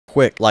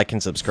Quick, like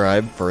and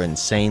subscribe for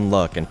insane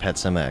luck in Pet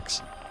Sim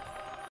X.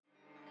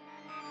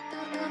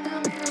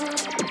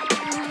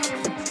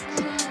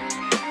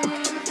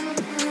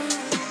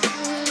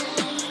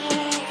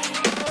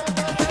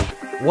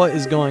 What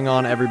is going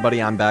on,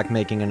 everybody? I'm back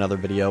making another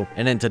video,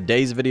 and in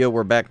today's video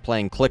we're back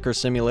playing Clicker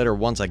Simulator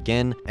once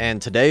again,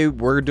 and today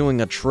we're doing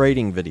a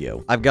trading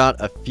video. I've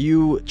got a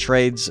few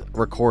trades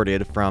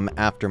recorded from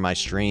after my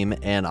stream,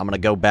 and I'm gonna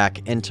go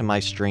back into my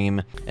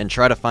stream and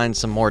try to find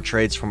some more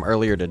trades from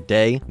earlier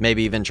today,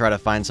 maybe even try to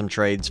find some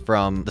trades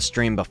from the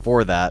stream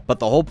before that. But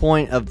the whole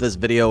point of this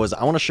video is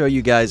I want to show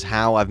you guys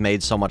how I've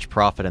made so much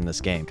profit in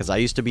this game, because I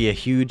used to be a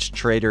huge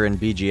trader in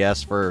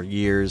BGS for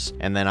years,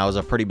 and then I was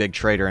a pretty big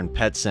trader in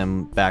Pet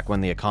Sim back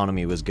when the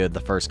economy was good the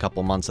first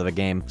couple months of the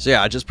game. So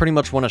yeah, I just pretty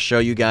much want to show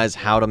you guys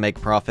how to make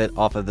profit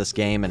off of this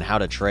game and how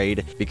to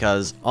trade,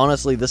 because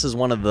honestly this is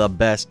one of the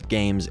best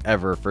games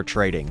ever for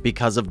trading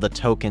because of the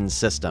token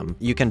system.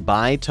 You can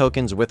buy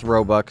tokens with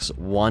Robux.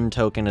 One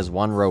token is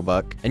one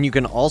Robux, and you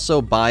can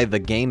also buy the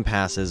game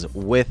passes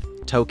with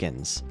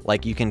tokens.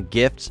 Like, you can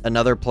gift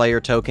another player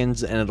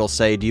tokens and it'll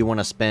say, do you want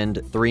to spend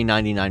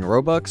 $3.99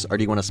 Robux or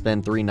do you want to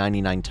spend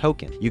 $3.99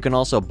 token? You can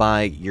also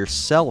buy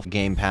yourself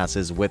game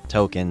passes with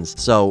tokens,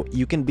 so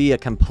you can be a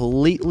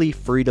completely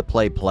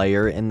free-to-play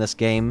player in this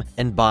game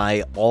and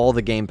buy all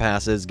the game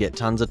passes, get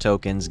tons of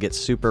tokens, get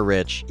super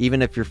rich,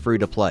 even if you're free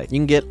to play. You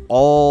can get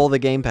all the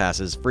game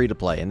passes free to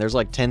play, and there's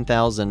like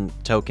 10,000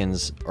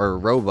 tokens or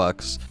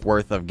Robux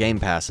worth of game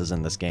passes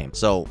in this game.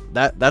 So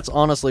that's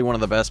honestly one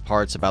of the best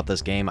parts about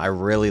this game. I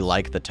really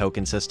like the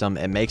token system.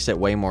 It makes it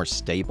way more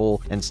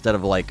stable instead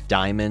of like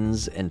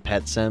diamonds in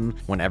Pet Sim,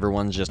 when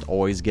everyone's just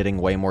always getting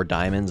way more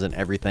diamonds and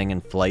everything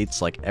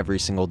inflates like every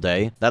single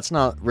day. That's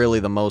not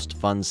really the most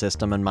fun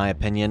system in my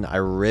opinion. I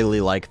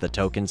really like the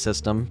token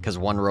system because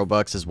one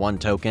Robux is one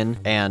token,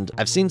 and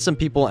I've seen some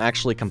people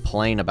actually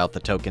complain about the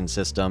token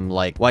system,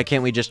 like, why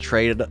can't we just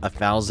trade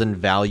 1,000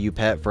 value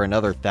pet for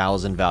another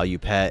 1,000 value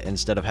pet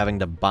instead of having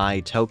to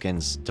buy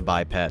tokens to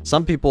buy pet?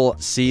 Some people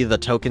see the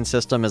token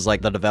system as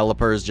like the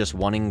developers just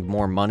wanting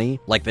more money,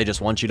 like they just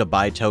want you to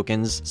buy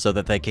tokens so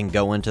that they can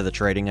go into the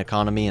trading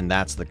economy and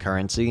that's the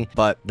currency.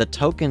 But the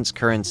tokens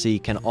currency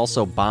can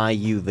also buy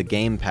you the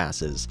game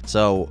passes,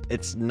 so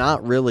it's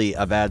not really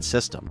a bad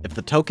system. If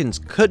the tokens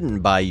couldn't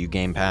buy you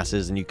game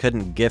passes and you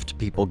couldn't gift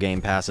people game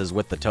passes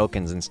with the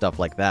tokens and stuff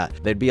like that,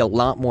 they'd be a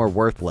lot more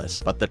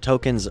worthless. But the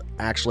tokens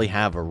actually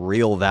have a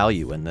real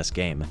value in this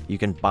game. You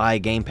can buy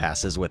game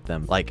passes with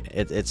them. Like,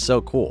 it's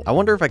so cool. I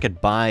wonder if I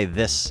could buy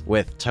this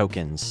with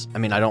tokens. I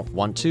mean, I don't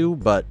want to,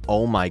 but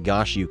oh my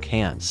gosh, you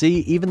can. See,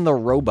 even the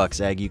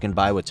Robux egg you can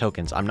buy with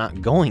tokens. I'm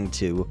not going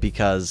to,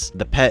 because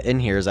the pet in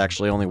here is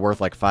actually only worth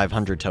like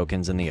 500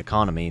 tokens in the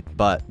economy.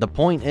 But the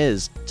point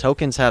is,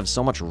 tokens have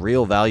so much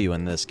real value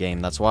in this game.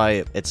 That's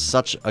why it's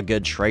such a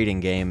good trading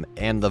game,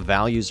 and the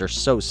values are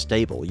so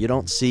stable. You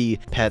don't see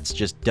pets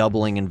just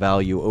doubling in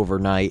value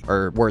overnight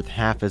or worth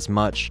half as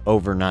much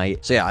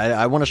overnight. So yeah,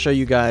 I want to show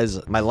you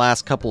guys my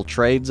last couple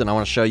trades, and I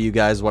want to show you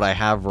guys what I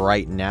have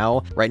right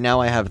now. Right now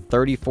I have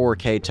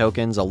 34k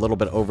tokens, a little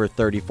bit over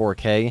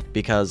 34k,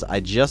 because I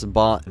just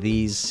bought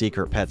these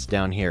secret pets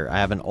down here. I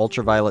have an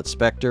ultraviolet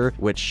specter,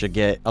 which should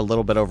get a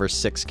little bit over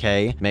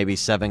 6k, maybe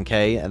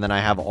 7k, and then I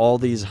have all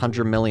these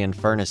 100 million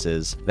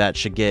furnaces that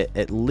should get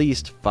at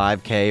least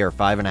 5k or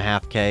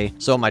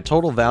 5.5k. So my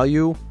total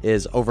value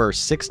is over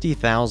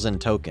 60,000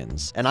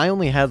 tokens, and I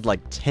only had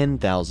like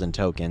 10,000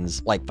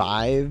 tokens like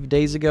 5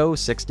 days ago,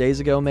 6 days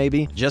ago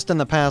maybe. Just in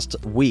the past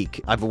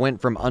week, I've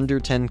went from under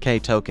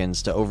 10k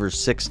tokens to over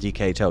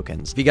 60k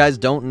tokens. If you guys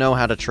don't know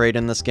how to trade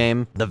in this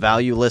game, the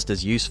value list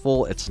is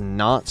useful. It's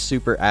not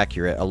super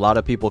accurate. A lot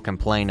of people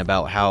complain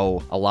about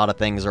how a lot of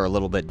things are a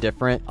little bit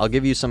different. I'll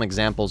give you some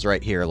examples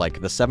right here,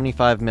 like the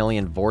 75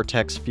 million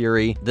Vortex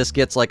Fury. This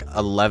gets like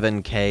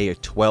 11k,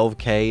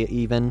 12k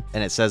even,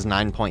 and it says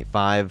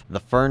 9.5. The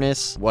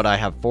Furnace, what I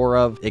have 4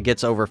 of, it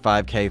gets over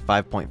 5k,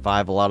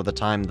 5.5 a lot of the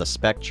time. The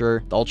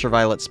Spectre, the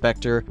Ultraviolet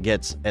Spectre,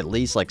 gets at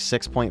least like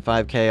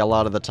 6.5k a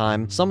lot of the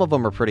time. Some of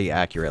them are pretty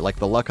accurate, like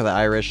the Luck of the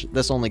Irish.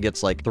 This only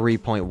gets like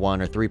 3.1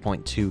 or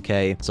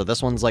 3.2k, so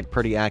this one's like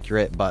pretty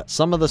accurate, but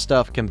some of the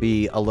stuff can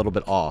be a little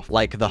bit off.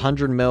 Like the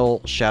 100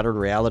 mil Shattered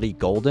Reality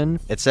Golden,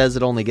 it says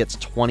it only gets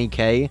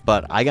 20k,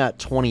 but I got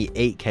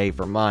 28k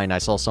for mine. I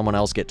saw someone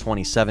else get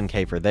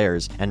 27k for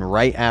theirs, and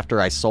right after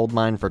I sold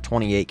mine for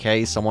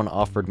 28k, someone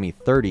offered me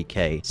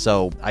 30k.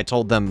 So I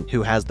told them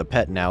who has the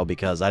pet now,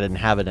 because I didn't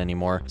have it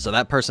anymore. So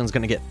that person's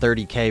gonna get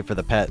 30k for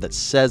the pet that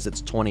says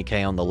it's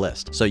 20k on the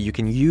list. So you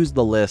can use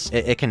the list.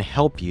 It can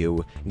help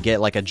you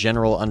get like a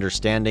general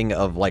understanding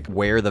of like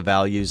where the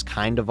values values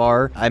kind of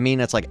are. I mean,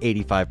 it's like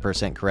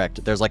 85%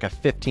 correct. There's like a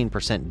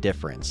 15%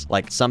 difference.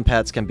 Like some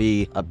pets can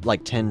be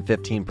like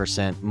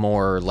 10-15%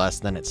 more or less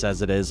than it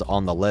says it is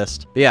on the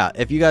list. But yeah,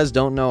 if you guys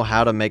don't know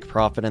how to make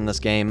profit in this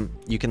game,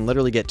 you can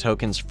literally get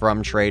tokens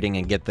from trading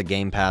and get the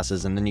game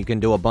passes, and then you can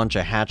do a bunch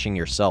of hatching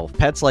yourself.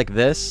 Pets like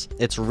this,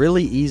 it's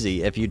really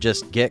easy. If you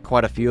just get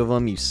quite a few of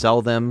them, you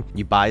sell them,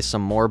 you buy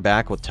some more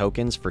back with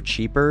tokens for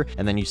cheaper,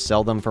 and then you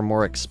sell them for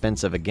more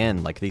expensive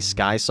again. Like these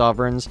Sky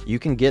Sovereigns, you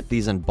can get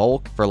these in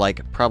bulk for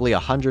like probably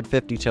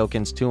 150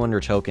 tokens,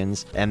 200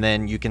 tokens, and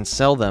then you can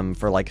sell them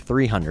for like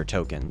 300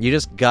 tokens. You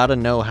just gotta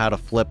know how to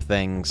flip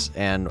things,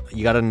 and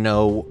you gotta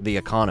know the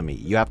economy.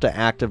 You have to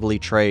actively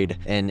trade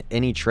in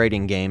any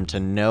trading game to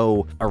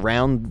know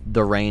around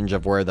the range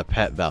of where the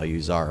pet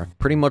values are.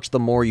 Pretty much the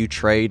more you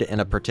trade in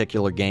a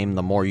particular game,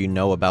 the more you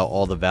know about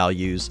all the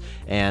values,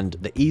 and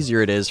the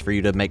easier it is for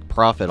you to make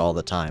profit all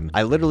the time.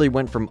 I literally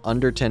went from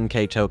under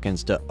 10k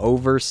tokens to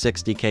over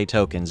 60k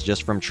tokens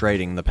just from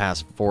trading the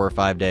past 4 or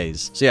 5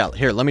 days. So yeah,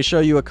 here, let me show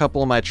you a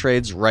couple of my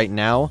trades right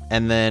now,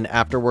 and then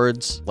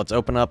afterwards, let's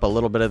open up a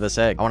little bit of this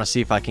egg. I want to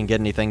see if I can get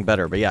anything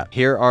better. But yeah,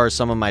 here are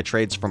some of my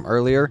trades from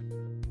earlier.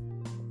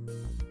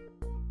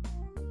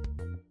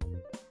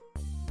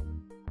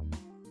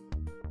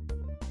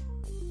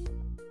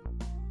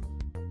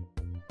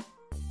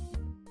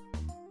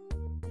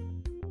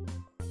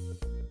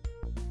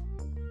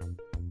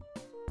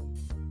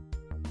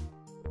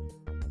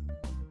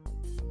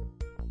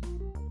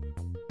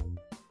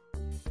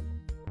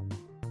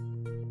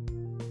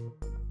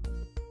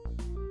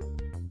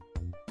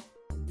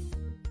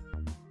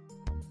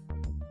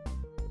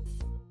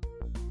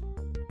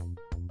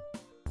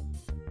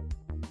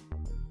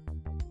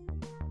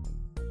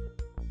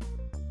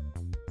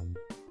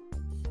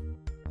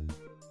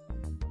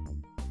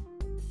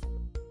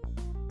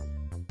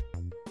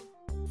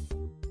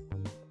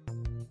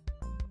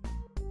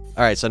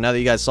 Alright, so now that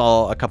you guys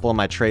saw a couple of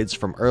my trades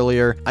from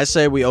earlier, I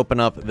say we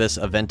open up this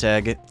event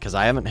egg, because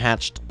I haven't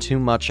hatched too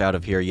much out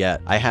of here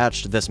yet. I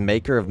hatched this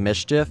Maker of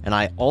Mischief, and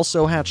I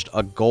also hatched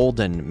a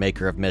golden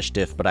Maker of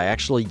Mischief, but I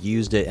actually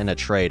used it in a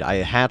trade. I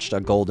hatched a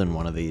golden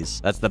one of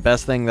these. That's the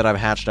best thing that I've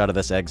hatched out of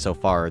this egg so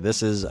far.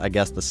 This is, I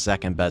guess, the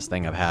second best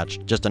thing I've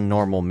hatched. Just a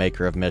normal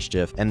Maker of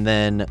Mischief. And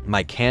then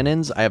my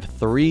cannons, I have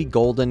 3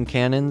 golden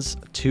cannons,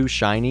 2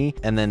 shiny,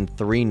 and then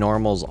 3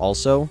 normals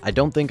also. I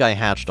don't think I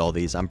hatched all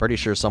these. I'm pretty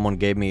sure someone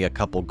gave me a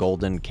couple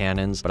golden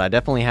cannons, but I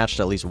definitely hatched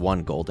at least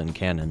 1 golden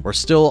cannon. We're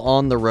still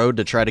on the road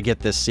to try to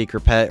get this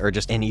secret pet, or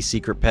just any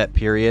secret pet,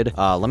 period.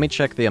 Let me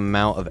check the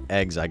amount of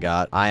eggs I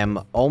got. I am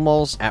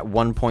almost at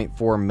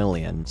 1.4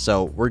 million,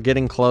 so we're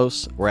getting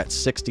close. We're at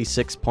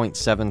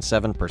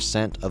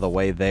 66.77% of the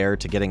way there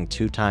to getting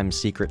 2 times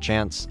secret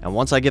chance, and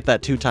once I get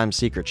that 2 times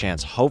secret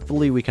chance,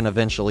 hopefully we can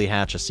eventually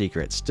hatch a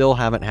secret. Still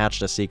haven't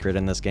hatched a secret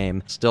in this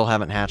game. Still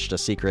haven't hatched a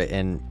secret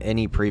in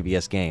any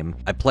previous game.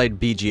 I played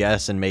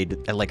BGS and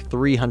made like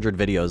 300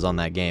 videos on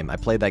that game. I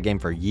played that game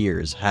for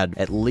years, had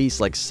at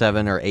least like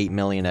 7 or 8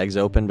 million eggs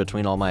open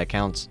between all my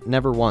accounts.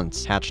 Never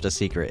once hatched a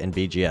secret in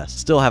BGS.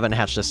 Still haven't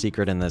hatched a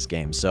secret in this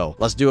game. So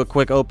let's do a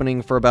quick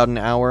opening for about an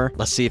hour.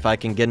 Let's see if I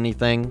can get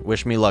anything.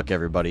 Wish me luck,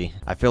 everybody.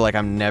 I feel like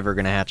I'm never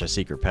gonna hatch a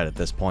secret pet at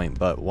this point,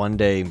 but one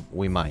day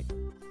we might.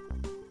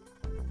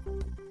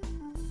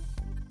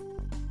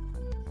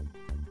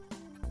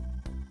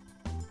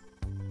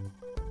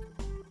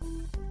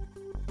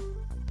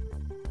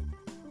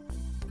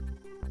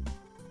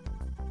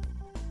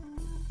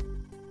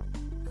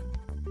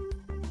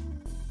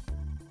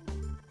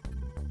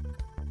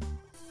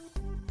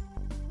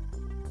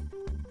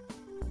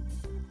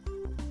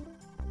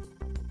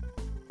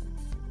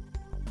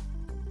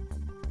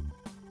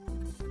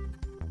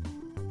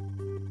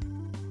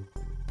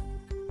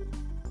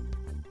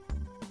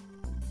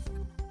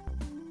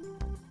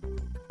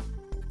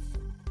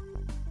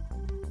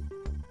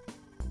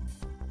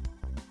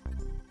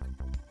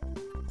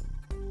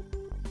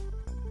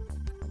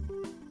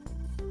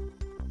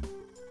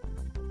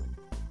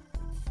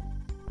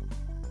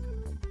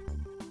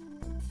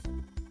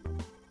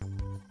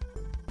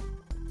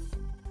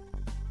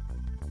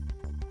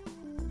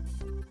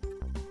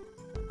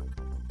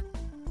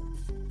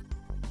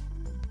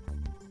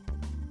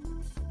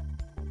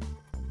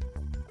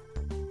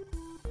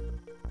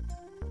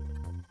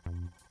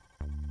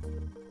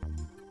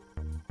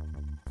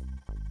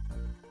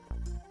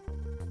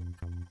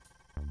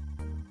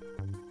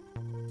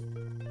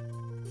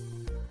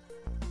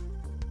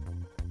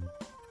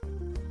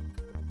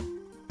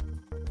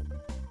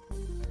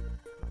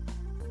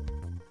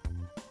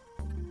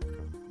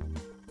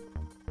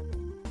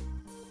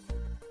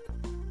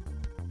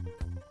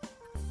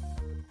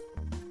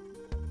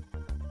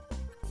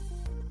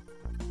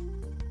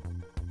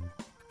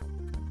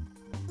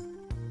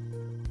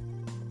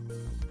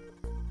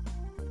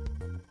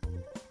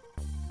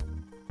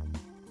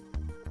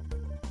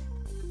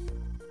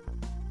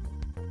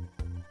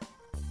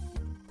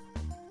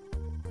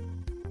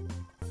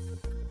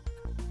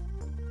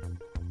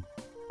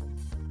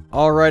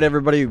 Alright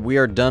everybody, we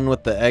are done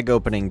with the egg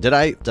opening. Did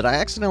I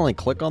accidentally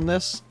click on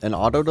this and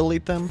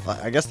auto-delete them?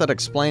 I guess that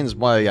explains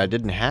why I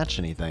didn't hatch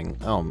anything.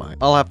 Oh my.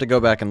 I'll have to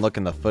go back and look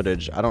in the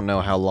footage. I don't know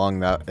how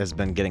long that has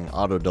been getting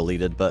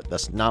auto-deleted, but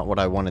that's not what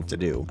I wanted to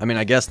do. I mean,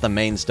 I guess the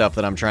main stuff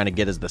that I'm trying to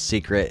get is the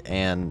secret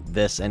and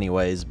this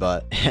anyways,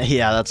 but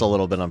yeah, that's a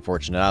little bit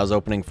unfortunate. I was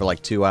opening for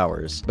like 2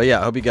 hours. But yeah,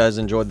 I hope you guys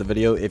enjoyed the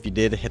video. If you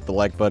did, hit the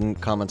like button,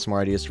 comment some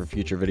more ideas for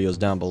future videos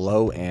down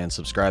below, and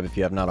subscribe if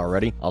you have not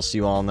already. I'll see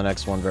you all in the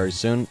next one very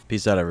soon.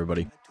 Peace out,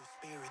 everybody.